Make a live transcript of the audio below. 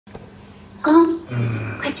公，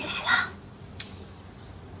快起来了。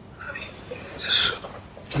这是，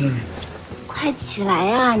快起来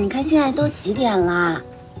呀！你看现在都几点了？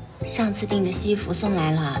上次订的西服送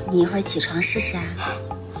来了，你一会儿起床试试啊。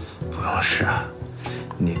不用试，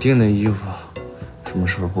你订的衣服什么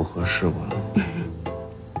时候不合适过了？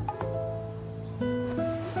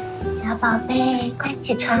小宝贝，快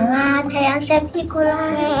起床啦！太阳晒屁股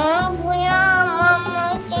啦！不要，妈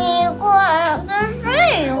妈，一会儿再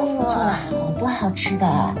睡一会做了好多好吃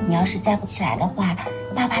的，你要是再不起来的话，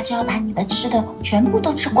爸爸就要把你的吃的全部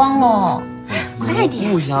都吃光了。快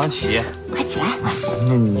点！不想起，快起来！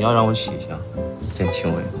那你要让我起一下，先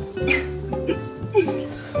亲我一个。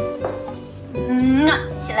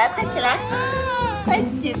起来，快起来！快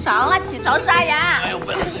起床了，起床刷牙！哎呦，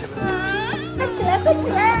不要起了！快起来，快起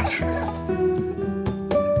来！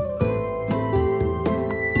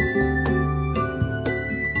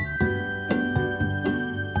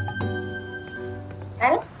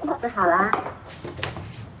来了，做好了。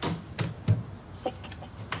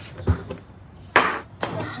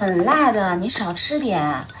很辣的，你少吃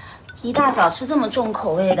点。一大早吃这么重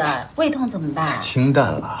口味的，胃痛怎么办？清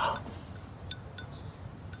淡了。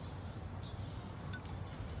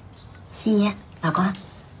心怡，老公，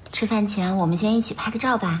吃饭前我们先一起拍个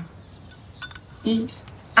照吧。1、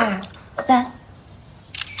2、3。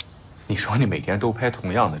你说你每天都拍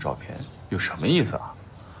同样的照片，有什么意思啊？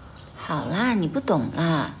好啦，你不懂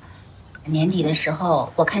啦。年底的时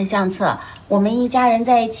候，我看相册，我们一家人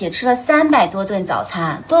在一起吃了300多顿早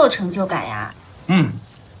餐，多有成就感呀！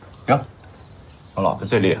行，我老婆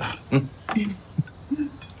最厉害。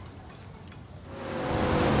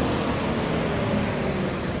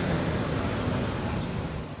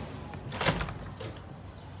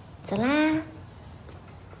走啦。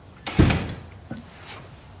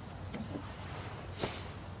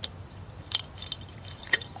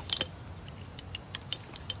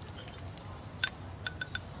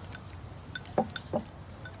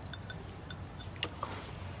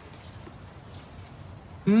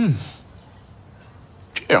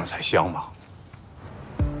这样才香嘛。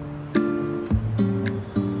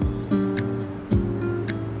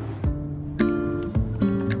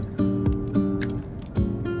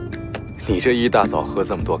你这一大早喝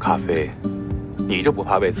这么多咖啡，你这不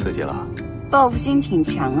怕被刺激了？报复心挺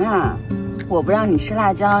强啊！我不让你吃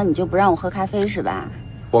辣椒，你就不让我喝咖啡是吧？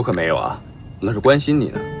我可没有啊，那是关心你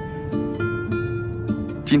呢。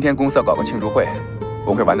今天公司要搞个庆祝会，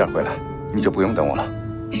我会晚点回来，你就不用等我了。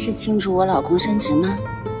是庆祝我老公升职吗？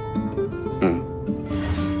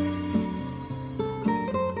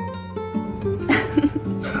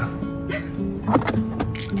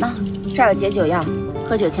这儿有解酒药，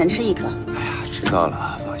喝酒前吃1颗。哎呀，知道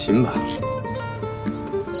了，放心吧。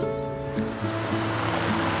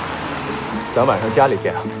咱晚上家里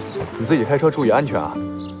见，你自己开车注意安全啊。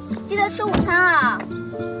记得吃午餐啊。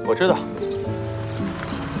我知道。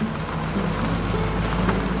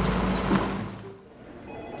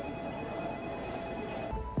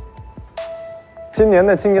今年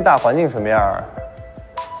的经济大环境什么样，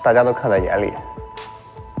大家都看在眼里。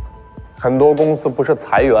很多公司不是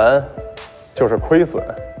裁员，就是亏损，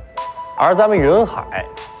而咱们云海，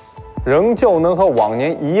仍旧能和往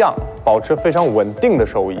年一样保持非常稳定的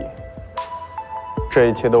收益。这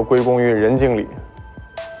一切都归功于任经理，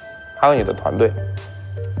还有你的团队。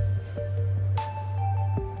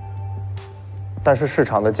但是市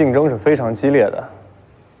场的竞争是非常激烈的，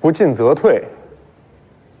不进则退。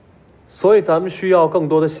所以咱们需要更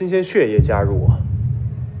多的新鲜血液加入。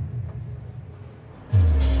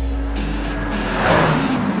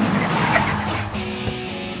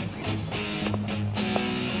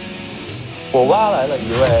我挖来了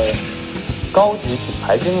一位高级品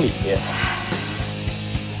牌经理，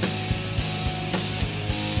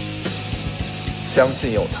相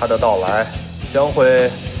信有他的到来，将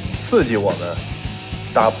会刺激我们，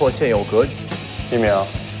打破现有格局。一鸣，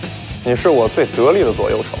你是我最得力的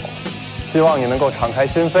左右手。希望你能够敞开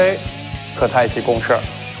心扉，和他一起共事。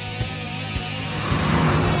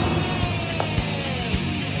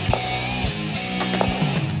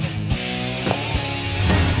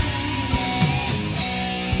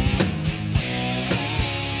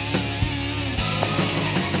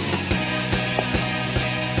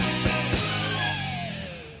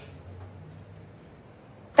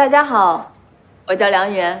大家好，我叫梁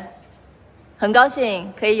媛，很高兴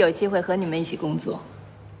可以有机会和你们一起工作。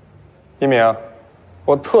一鸣，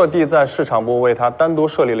我特地在市场部为他单独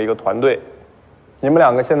设立了一个团队，你们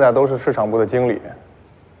2个现在都是市场部的经理，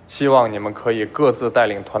希望你们可以各自带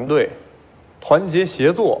领团队，团结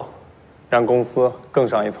协作，让公司更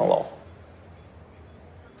上一层楼。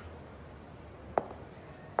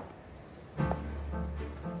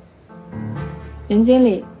任经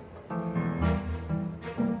理，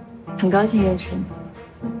很高兴认识你。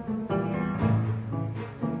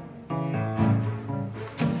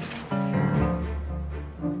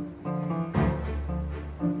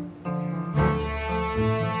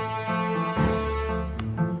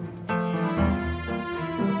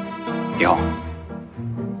你好。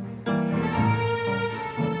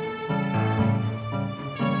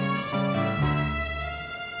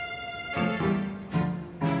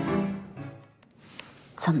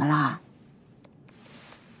怎么啦？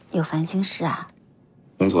有烦心事啊？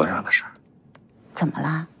工作上的事儿。怎么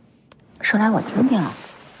啦？说来我听听。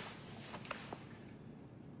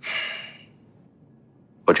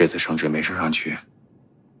我这次升职没升上去，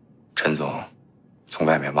陈总从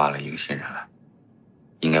外面挖了一个新人来，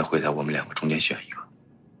应该会在我们两个中间选一个。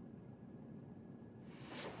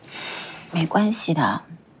没关系的，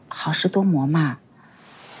好事多磨嘛。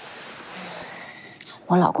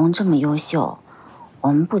我老公这么优秀，我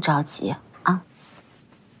们不着急啊。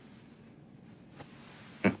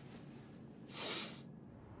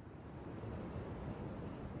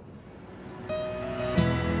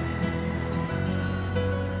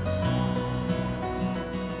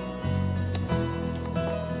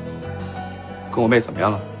跟我妹怎么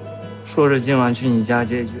样了？说着今晚去你家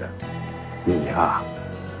解决。你呀，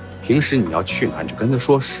平时你要去哪，你就跟她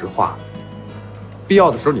说实话。必要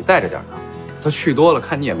的时候你带着点她，她去多了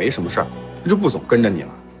看你也没什么事儿，她就不总跟着你了。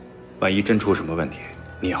万一真出什么问题，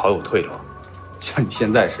你也好有退路。像你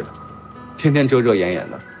现在似的，天天遮遮掩掩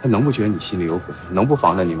的，她能不觉得你心里有鬼？能不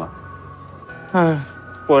防着你吗？哎，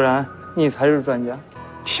果然你才是专家。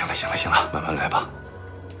行了，慢慢来吧。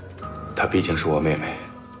她毕竟是我妹妹，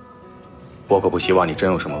我可不希望你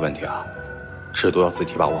真有什么问题啊，尺度要自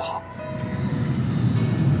己把握好。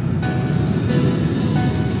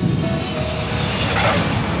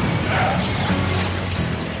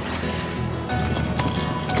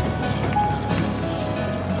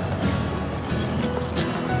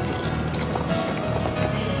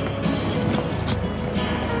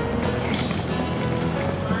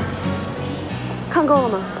看够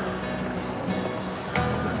了吗？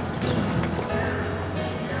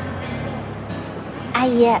阿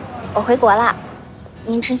姨，我回国了。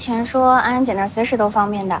您之前说安安姐那儿随时都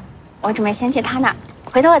方便的，我准备先去她那儿，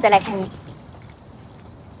回头我再来看您。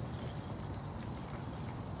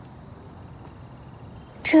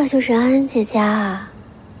这就是安安姐家啊，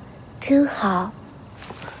真好。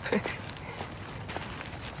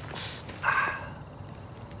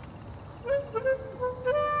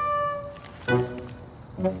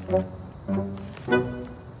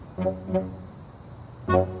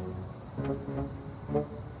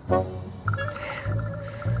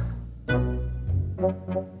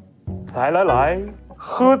来，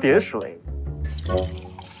喝点水。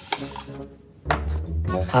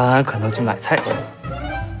安安可能去买菜去。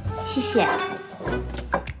谢谢。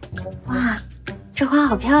哇，这花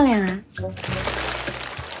好漂亮啊！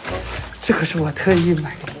这可是我特意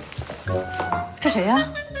买的。这谁呀？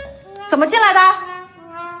怎么进来的？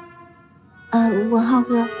文浩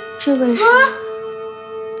哥，这位是。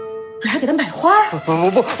你还给他买花？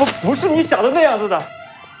不是你想的那样子的。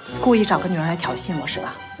故意找个女人来挑衅我是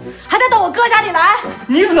吧？还带到我哥家里来？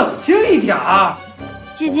你冷静一点儿。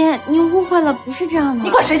姐姐，你误会了，不是这样的。你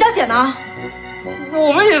管谁叫姐呢？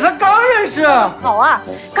我们也才刚认识。好啊，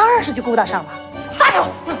刚认识就勾搭上了，撒手！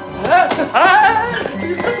你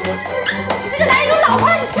这个男人有老婆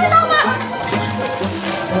了，你知道吗？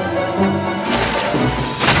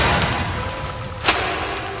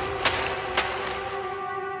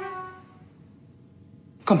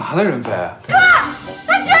干嘛呢，任飞？哥，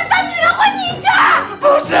他居然带女人回你家！不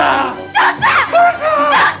是，就是。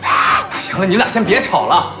行了，你俩先别吵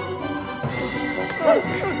了。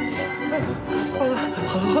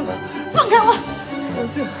好了，放开我！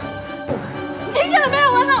你听见了没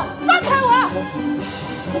有，文浩？放开我！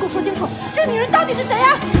你给我说清楚，这个女人到底是谁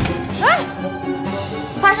呀？啊！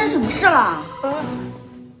发生什么事了？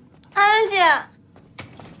安安姐。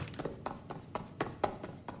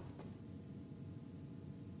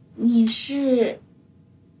你是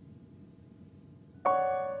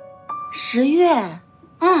10月？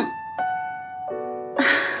嗯。